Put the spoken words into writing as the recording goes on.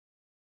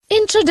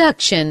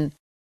Introduction.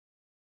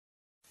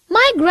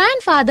 My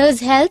grandfather's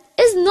health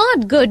is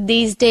not good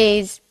these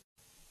days.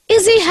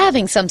 Is he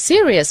having some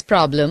serious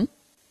problem?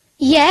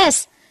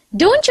 Yes.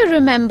 Don't you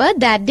remember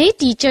that day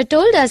teacher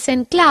told us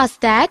in class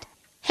that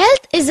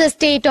health is a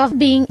state of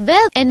being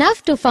well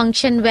enough to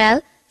function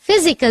well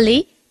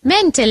physically,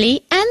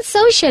 mentally and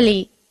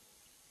socially.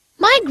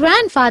 My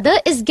grandfather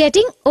is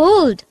getting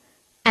old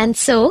and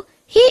so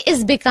he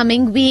is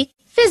becoming weak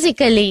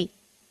physically.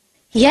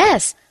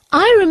 Yes,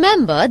 I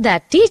remember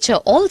that teacher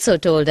also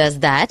told us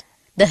that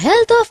the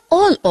health of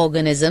all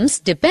organisms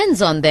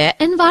depends on their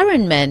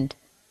environment.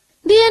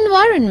 The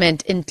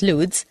environment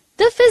includes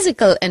the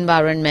physical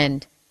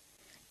environment.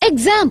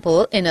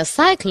 Example, in a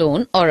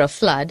cyclone or a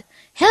flood,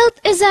 health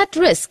is at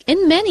risk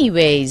in many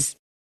ways.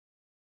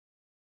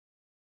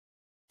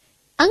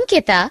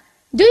 Ankita,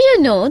 do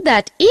you know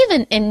that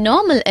even in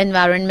normal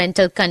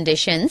environmental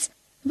conditions,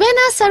 when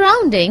our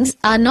surroundings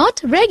are not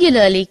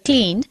regularly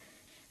cleaned,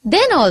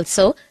 then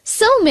also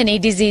so many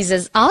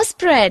diseases are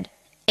spread.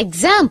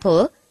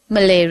 Example,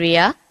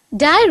 malaria,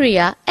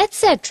 diarrhea,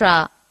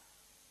 etc.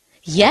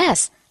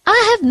 Yes, I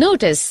have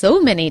noticed so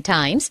many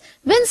times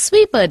when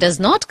sweeper does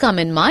not come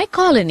in my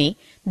colony,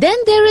 then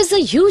there is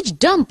a huge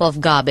dump of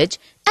garbage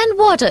and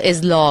water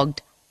is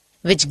logged,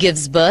 which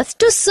gives birth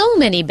to so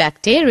many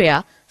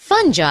bacteria,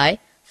 fungi,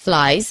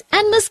 flies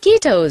and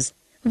mosquitoes,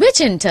 which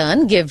in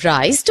turn give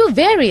rise to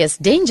various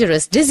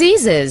dangerous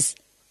diseases.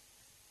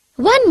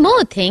 One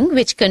more thing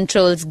which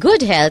controls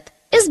good health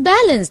is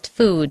balanced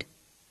food.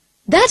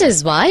 That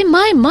is why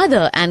my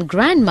mother and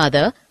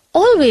grandmother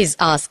always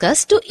ask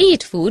us to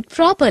eat food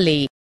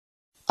properly.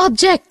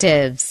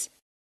 Objectives.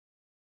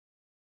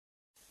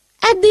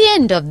 At the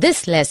end of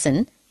this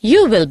lesson,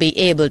 you will be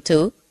able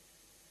to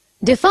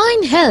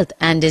define health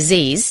and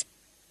disease,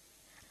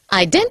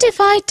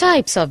 identify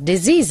types of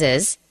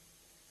diseases,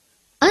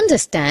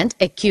 understand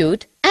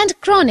acute and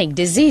chronic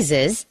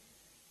diseases,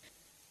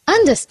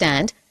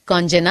 understand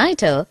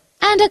congenital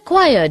and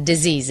acquired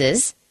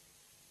diseases,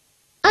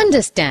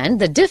 understand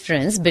the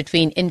difference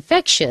between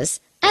infectious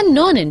and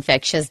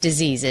non-infectious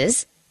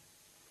diseases,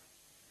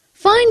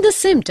 find the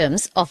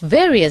symptoms of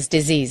various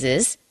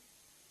diseases,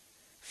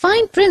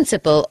 find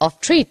principle of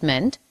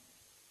treatment,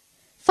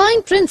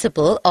 find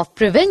principle of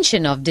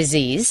prevention of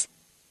disease,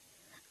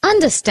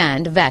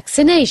 understand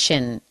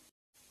vaccination.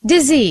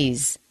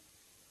 Disease.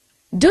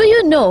 Do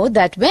you know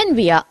that when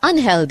we are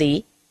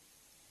unhealthy,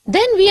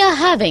 then we are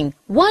having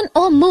one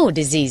or more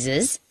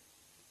diseases?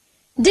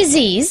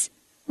 Disease,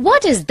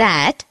 what is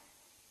that?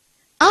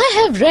 I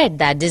have read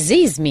that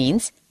disease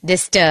means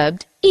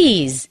disturbed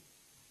ease.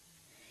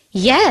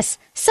 Yes,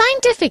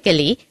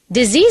 scientifically,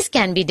 disease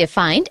can be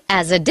defined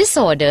as a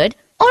disordered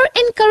or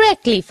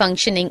incorrectly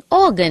functioning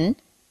organ,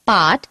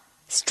 part,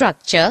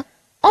 structure,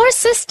 or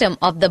system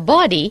of the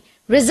body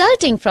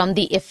resulting from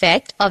the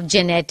effect of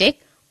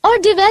genetic or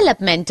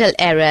developmental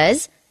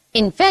errors,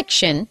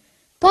 infection,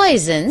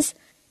 poisons,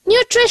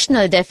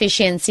 nutritional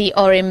deficiency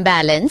or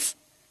imbalance,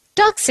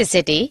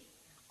 toxicity,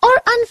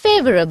 or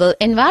unfavorable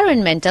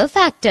environmental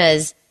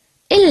factors,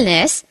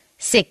 illness,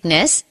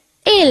 sickness,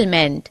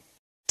 ailment.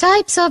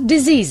 Types of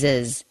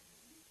diseases.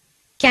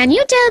 Can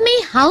you tell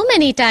me how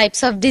many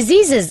types of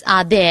diseases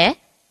are there?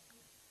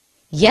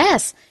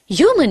 Yes,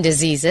 human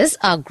diseases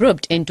are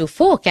grouped into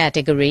 4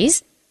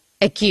 categories: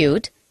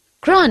 acute,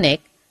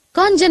 chronic,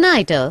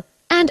 congenital,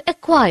 and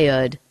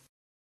acquired.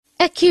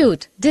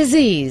 Acute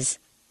disease.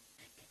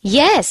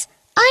 Yes,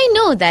 I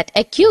know that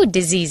acute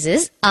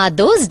diseases are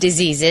those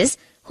diseases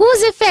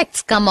whose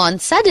effects come on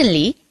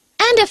suddenly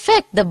and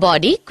affect the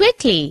body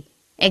quickly.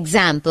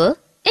 Example,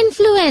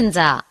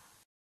 influenza.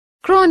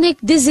 Chronic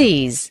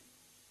disease.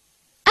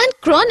 And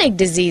chronic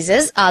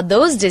diseases are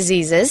those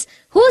diseases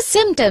whose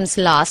symptoms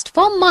last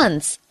for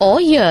months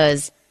or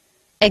years.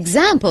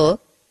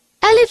 Example,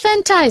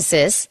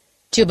 elephantiasis,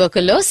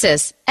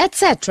 tuberculosis,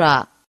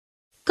 etc.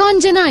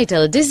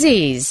 Congenital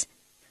disease.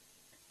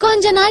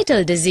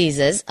 Congenital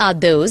diseases are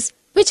those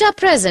which are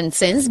present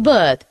since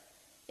birth.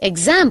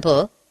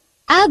 Example,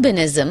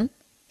 albinism,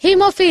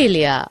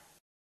 hemophilia.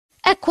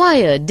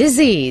 Acquired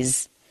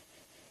disease.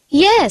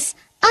 Yes,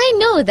 I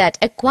know that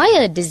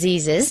acquired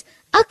diseases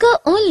occur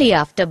only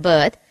after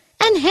birth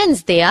and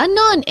hence they are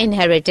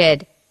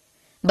non-inherited.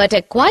 But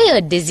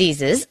acquired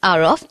diseases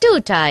are of 2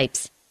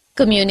 types: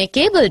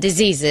 communicable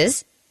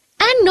diseases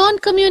and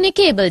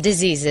non-communicable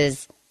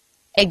diseases.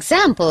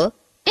 Example,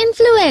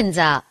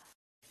 influenza.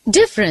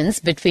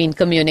 Difference between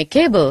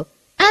communicable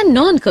and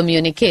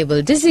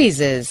non-communicable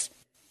diseases.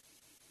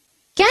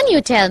 Can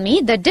you tell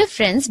me the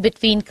difference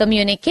between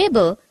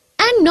communicable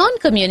and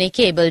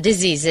non-communicable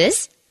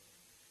diseases?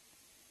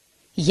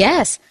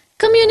 Yes,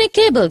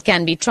 communicable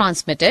can be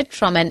transmitted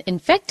from an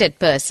infected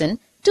person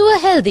to a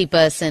healthy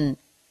person,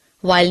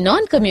 while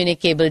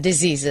non-communicable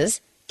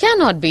diseases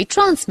cannot be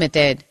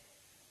transmitted.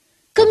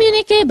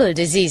 Communicable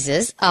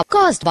diseases are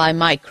caused by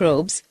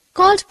microbes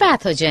called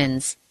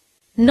pathogens.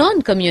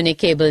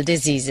 Non-communicable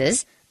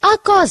diseases are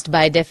caused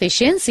by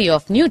deficiency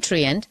of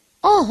nutrient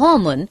or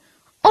hormone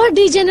or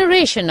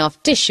degeneration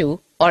of tissue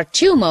or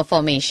tumor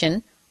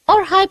formation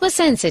or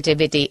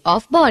hypersensitivity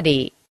of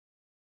body.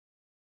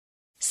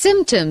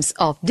 Symptoms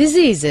of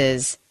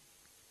diseases.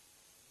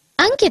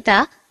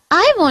 Ankita,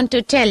 I want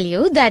to tell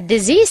you that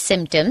disease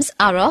symptoms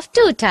are of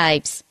two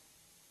types: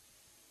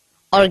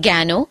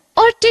 organo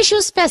or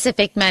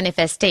tissue-specific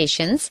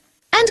manifestations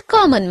and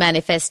common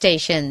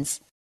manifestations.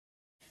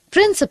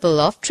 Principle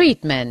of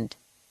treatment.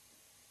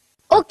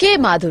 Okay,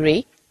 Madhuri,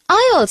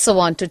 I also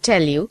want to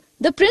tell you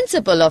the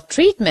principle of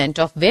treatment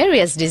of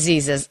various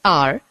diseases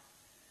are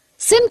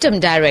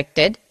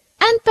symptom-directed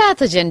and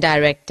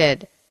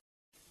pathogen-directed.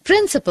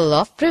 Principle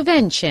of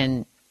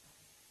prevention.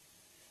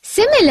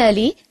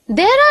 Similarly,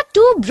 there are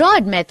two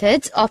broad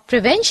methods of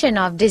prevention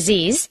of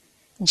disease: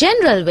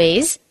 general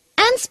ways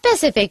and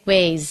specific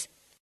ways.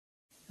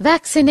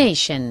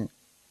 Vaccination.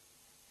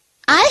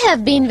 I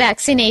have been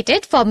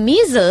vaccinated for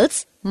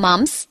measles,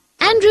 mumps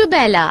and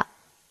rubella.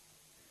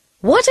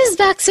 What is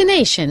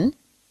vaccination?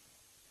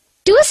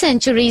 2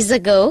 centuries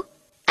ago,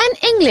 an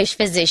English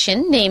physician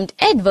named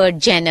Edward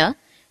Jenner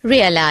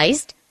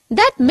realized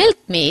that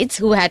milkmaids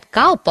who had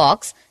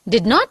cowpox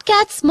did not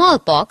catch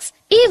smallpox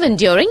even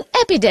during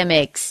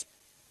epidemics.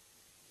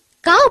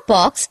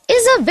 Cowpox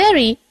is a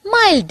very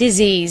mild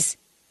disease.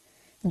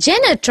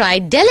 Jenner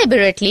tried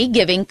deliberately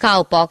giving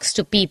cowpox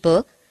to people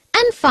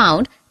and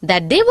found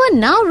that they were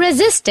now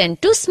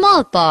resistant to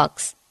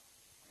smallpox.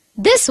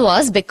 This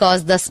was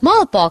because the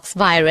smallpox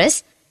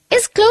virus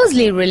is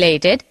closely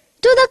related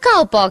to the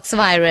cowpox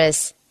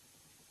virus.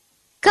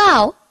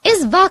 Cow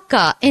is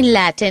vacca in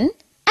Latin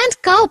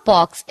and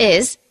cowpox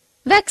is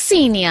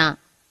vaccinia.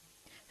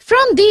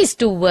 From these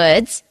two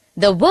words,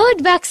 the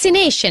word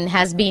vaccination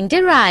has been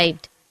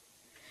derived.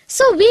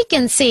 So we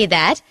can say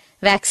that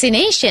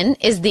vaccination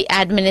is the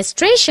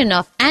administration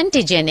of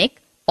antigenic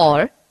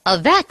or a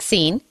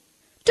vaccine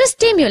to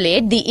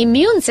stimulate the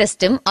immune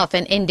system of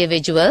an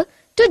individual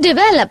to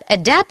develop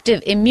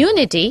adaptive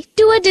immunity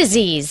to a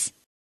disease.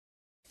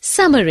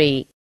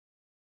 Summary.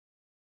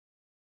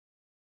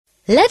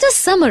 Let us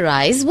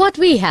summarize what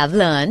we have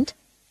learned.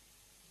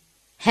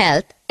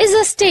 Health is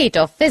a state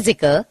of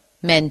physical,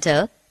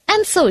 mental,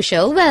 and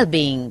social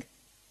well-being.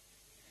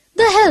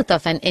 The health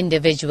of an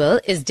individual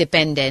is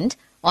dependent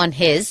on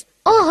his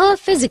or her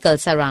physical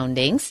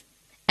surroundings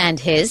and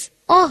his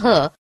or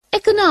her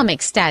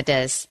economic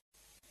status.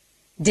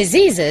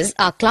 Diseases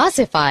are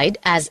classified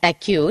as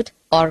acute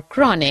or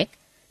chronic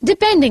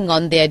depending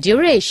on their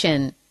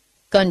duration,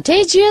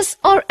 contagious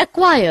or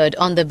acquired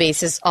on the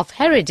basis of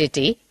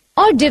heredity,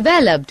 or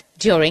developed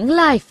during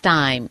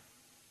lifetime.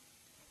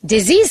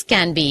 Disease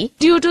can be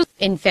due to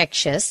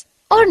infectious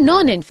or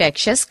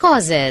non-infectious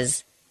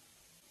causes.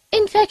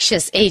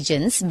 Infectious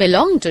agents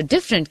belong to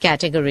different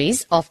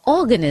categories of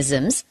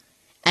organisms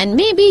and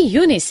may be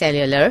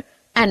unicellular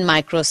and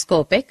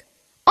microscopic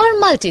or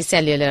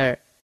multicellular.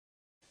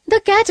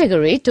 The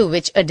category to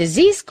which a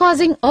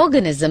disease-causing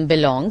organism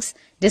belongs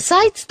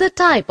decides the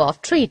type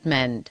of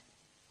treatment.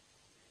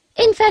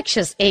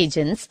 Infectious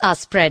agents are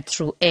spread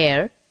through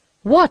air,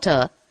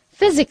 water,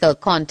 physical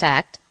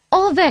contact,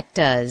 or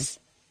vectors.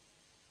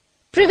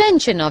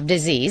 Prevention of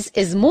disease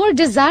is more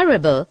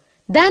desirable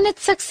than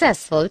its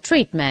successful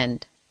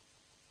treatment.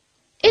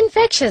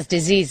 Infectious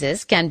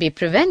diseases can be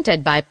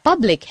prevented by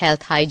public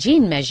health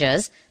hygiene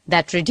measures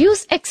that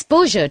reduce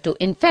exposure to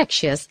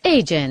infectious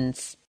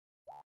agents.